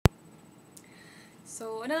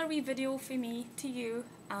So another wee video for me to you.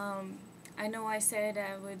 I know I said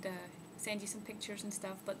I would send you some pictures and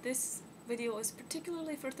stuff, but this video is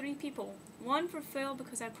particularly for 3 people. One for Phil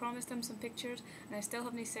because I promised him some pictures and I still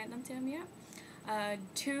haven't sent them to him yet.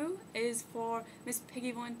 2 is for Miss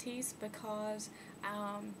Piggy Von Teese because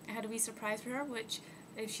I had a wee surprise for her, which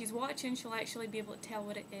if she's watching she'll actually be able to tell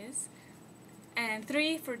what it is. And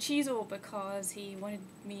 3 for Chizo because he wanted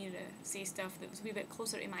me to say stuff that was a wee bit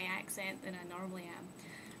closer to my accent than I normally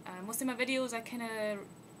am. Most of my videos I kind of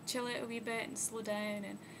chill it a wee bit and slow down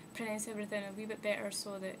and pronounce everything a wee bit better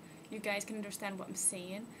so that you guys can understand what I'm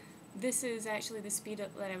saying. This is actually the speed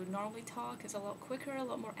that I would normally talk. It's a lot quicker, a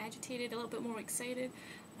lot more agitated, a little bit more excited.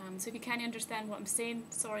 So if you can't understand what I'm saying,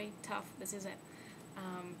 sorry, tough, this is it.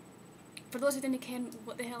 For those who didn't know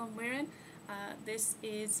what the hell I'm wearing, this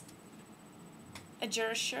is a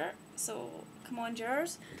Jers shirt, so come on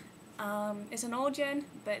Jers. It's an old gin,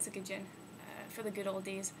 but it's a good gin for the good old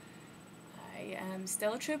days. I am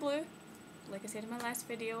still a true blue, like I said in my last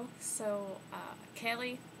video, so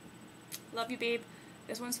Kelly, love you babe,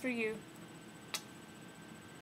 this one's for you.